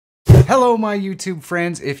Hello my YouTube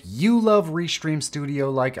friends, if you love Restream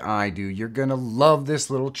Studio like I do, you're gonna love this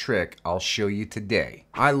little trick I'll show you today.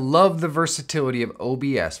 I love the versatility of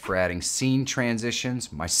OBS for adding scene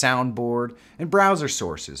transitions, my soundboard, and browser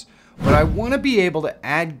sources, but I want to be able to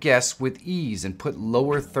add guests with ease and put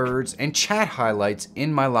lower thirds and chat highlights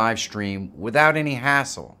in my live stream without any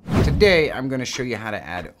hassle. Today I'm going to show you how to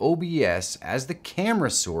add OBS as the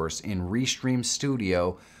camera source in Restream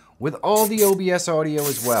Studio with all the OBS audio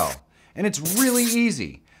as well. And it's really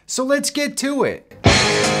easy. So let's get to it.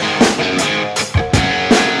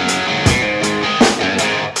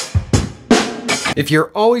 If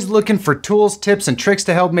you're always looking for tools, tips, and tricks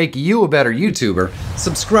to help make you a better YouTuber,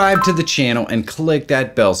 subscribe to the channel and click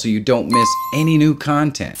that bell so you don't miss any new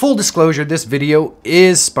content. Full disclosure, this video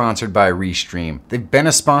is sponsored by Restream. They've been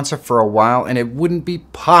a sponsor for a while and it wouldn't be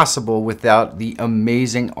possible without the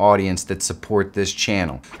amazing audience that support this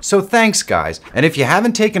channel. So thanks guys. And if you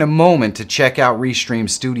haven't taken a moment to check out Restream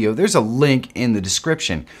Studio, there's a link in the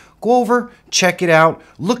description. Go over, check it out.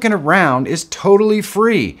 Looking around is totally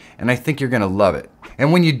free, and I think you're gonna love it.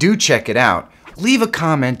 And when you do check it out, leave a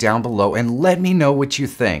comment down below and let me know what you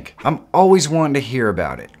think. I'm always wanting to hear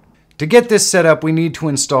about it. To get this set up, we need to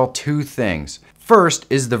install two things. First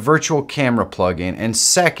is the virtual camera plugin, and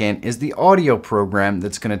second is the audio program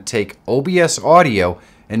that's gonna take OBS audio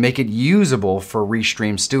and make it usable for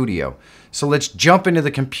Restream Studio. So let's jump into the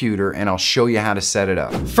computer and I'll show you how to set it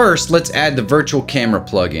up. First, let's add the virtual camera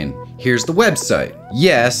plugin. Here's the website.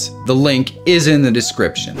 Yes, the link is in the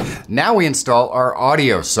description. Now we install our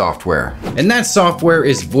audio software. And that software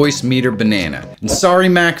is Voicemeeter Banana. And sorry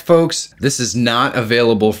Mac folks, this is not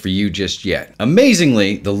available for you just yet.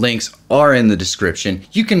 Amazingly, the links are in the description.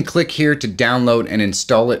 You can click here to download and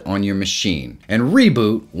install it on your machine. And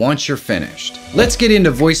reboot once you're finished. Let's get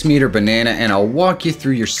into Voicemeeter Banana and I'll walk you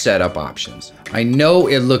through your setup options. I know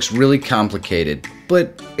it looks really complicated,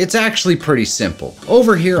 but it's actually pretty simple.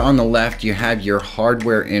 Over here on the left, you have your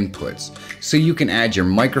hardware inputs, so you can add your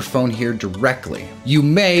microphone here directly. You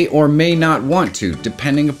may or may not want to,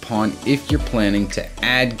 depending upon if you're planning to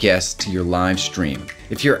add guests to your live stream.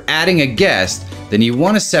 If you're adding a guest, then you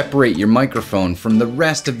want to separate your microphone from the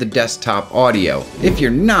rest of the desktop audio. If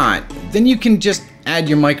you're not, then you can just add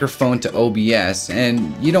your microphone to OBS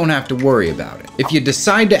and you don't have to worry about it. If you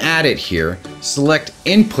decide to add it here, select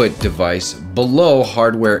Input Device below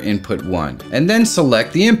Hardware Input 1 and then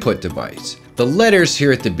select the input device. The letters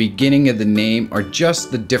here at the beginning of the name are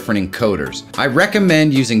just the different encoders. I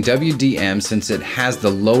recommend using WDM since it has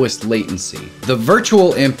the lowest latency. The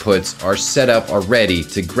virtual inputs are set up already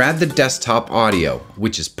to grab the desktop audio,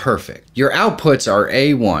 which is perfect. Your outputs are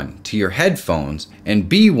A1 to your headphones and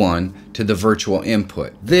B1 to the virtual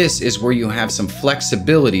input. This is where you have some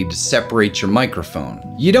flexibility to separate your microphone.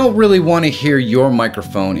 You don't really want to hear your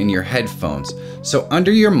microphone in your headphones, so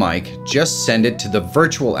under your mic, just send it to the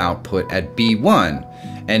virtual output at B1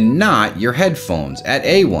 and not your headphones at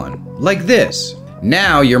A1, like this.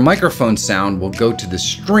 Now your microphone sound will go to the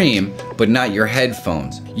stream, but not your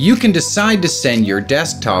headphones. You can decide to send your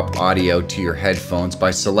desktop audio to your headphones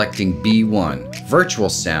by selecting B1, virtual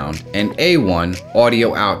sound, and A1,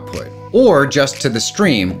 audio output, or just to the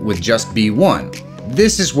stream with just B1.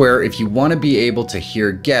 This is where if you want to be able to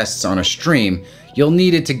hear guests on a stream, you'll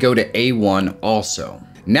need it to go to A1 also.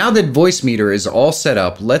 Now that Voicemeeter is all set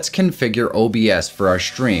up, let's configure OBS for our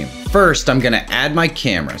stream. First, I'm going to add my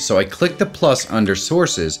camera, so I click the plus under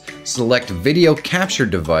Sources, select Video Capture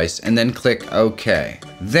Device, and then click OK.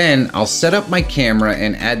 Then I'll set up my camera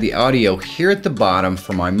and add the audio here at the bottom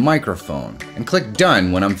for my microphone, and click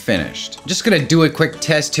Done when I'm finished. I'm just going to do a quick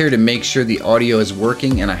test here to make sure the audio is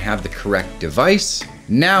working and I have the correct device.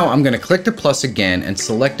 Now I'm going to click the plus again and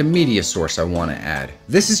select a media source I want to add.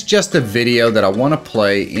 This is just a video that I want to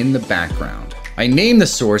play in the background. I name the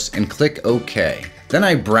source and click OK. Then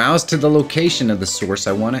I browse to the location of the source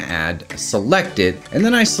I want to add, select it, and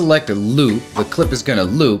then I select a loop. The clip is going to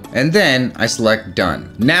loop, and then I select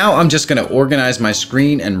Done. Now I'm just going to organize my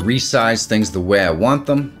screen and resize things the way I want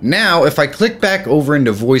them. Now if I click back over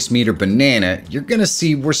into Voicemeeter Banana, you're going to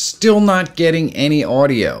see we're still not getting any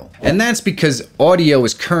audio. And that's because audio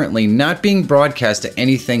is currently not being broadcast to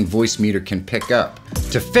anything Voicemeeter can pick up.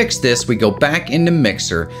 To fix this, we go back into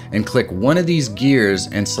Mixer and click one of these gears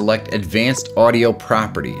and select Advanced Audio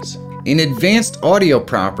Properties. In Advanced Audio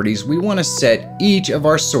Properties, we want to set each of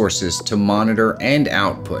our sources to monitor and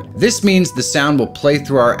output. This means the sound will play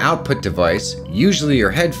through our output device, usually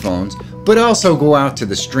your headphones, but also go out to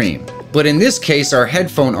the stream. But in this case, our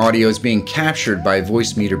headphone audio is being captured by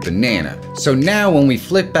Voicemeeter Banana. So now when we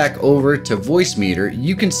flip back over to Voicemeeter,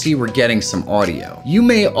 you can see we're getting some audio. You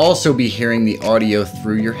may also be hearing the audio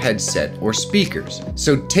through your headset or speakers.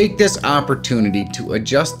 So take this opportunity to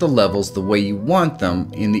adjust the levels the way you want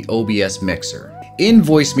them in the OBS mixer. In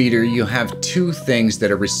Voicemeeter, you have two things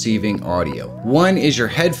that are receiving audio. One is your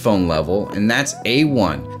headphone level, and that's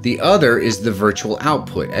A1. The other is the virtual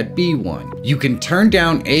output at B1. You can turn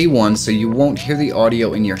down A1 so you won't hear the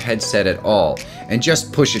audio in your headset at all, and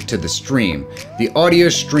just push it to the stream. The audio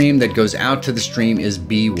stream that goes out to the stream is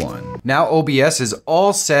B1. Now OBS is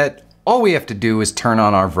all set. All we have to do is turn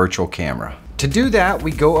on our virtual camera. To do that,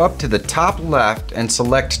 we go up to the top left and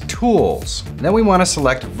select Tools. Then we want to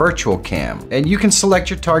select Virtual Cam. And you can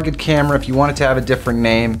select your target camera if you want it to have a different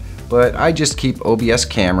name, but I just keep OBS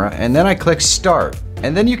Camera, and then I click Start.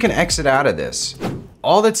 And then you can exit out of this.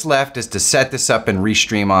 All that's left is to set this up in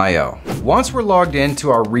Restream.io. Once we're logged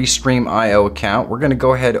into our Restream.io account, we're gonna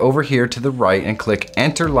go ahead over here to the right and click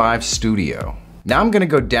Enter Live Studio. Now I'm gonna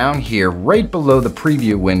go down here right below the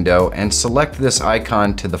preview window and select this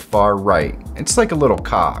icon to the far right. It's like a little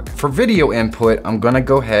cog. For video input, I'm gonna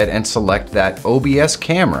go ahead and select that OBS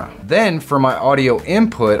camera. Then for my audio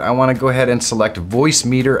input, I wanna go ahead and select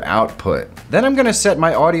Voicemeeter output. Then I'm gonna set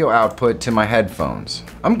my audio output to my headphones.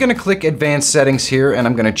 I'm gonna click advanced settings here, and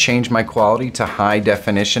I'm gonna change my quality to high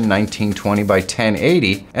definition 1920 by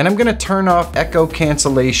 1080, and I'm gonna turn off echo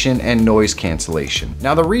cancellation and noise cancellation.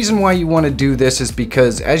 Now the reason why you wanna do this is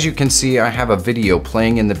because, as you can see, I have a video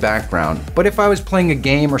playing in the background, but if I was playing a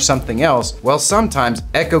game or something else, well, sometimes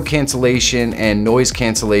echo cancellation and noise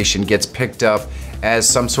cancellation gets picked up as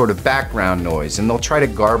some sort of background noise, and they'll try to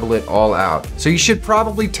garble it all out. So you should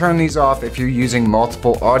probably turn these off if you're using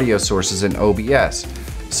multiple audio sources in OBS,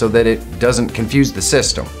 so that it doesn't confuse the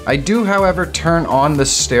system. I do, however, turn on the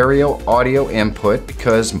stereo audio input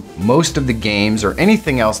because most of the games or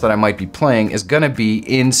anything else that I might be playing is gonna be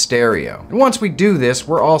in stereo. And once we do this,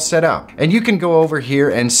 we're all set up. And you can go over here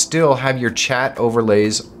and still have your chat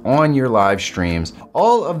overlays on your live streams.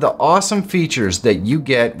 All of the awesome features that you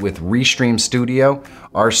get with Restream Studio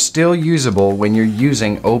are still usable when you're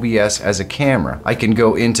using OBS as a camera. I can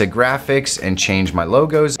go into graphics and change my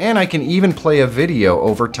logos, and I can even play a video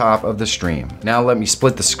over top of the stream. Now let me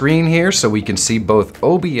split the screen here so we can see both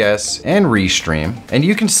OBS and Restream. And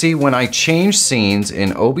you can see when I change scenes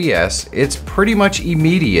in OBS, it's pretty much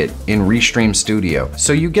immediate in Restream Studio.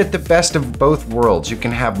 So you get the best of both worlds. You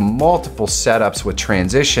can have multiple setups with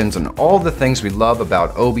transitions and all the things we love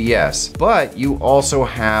about OBS, but you also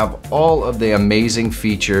have all of the amazing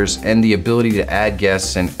features and the ability to add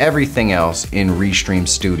guests and everything else in Restream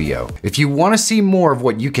Studio. If you want to see more of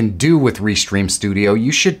what you can do with Restream Studio,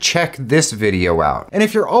 you should check this video out. And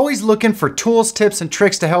if you're always looking for tools, tips, and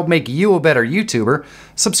tricks to help make you a better YouTuber,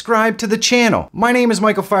 subscribe to the channel. My name is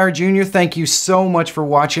Michael Fire Jr. Thank you so much for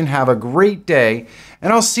watching. Have a great day,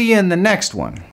 and I'll see you in the next one.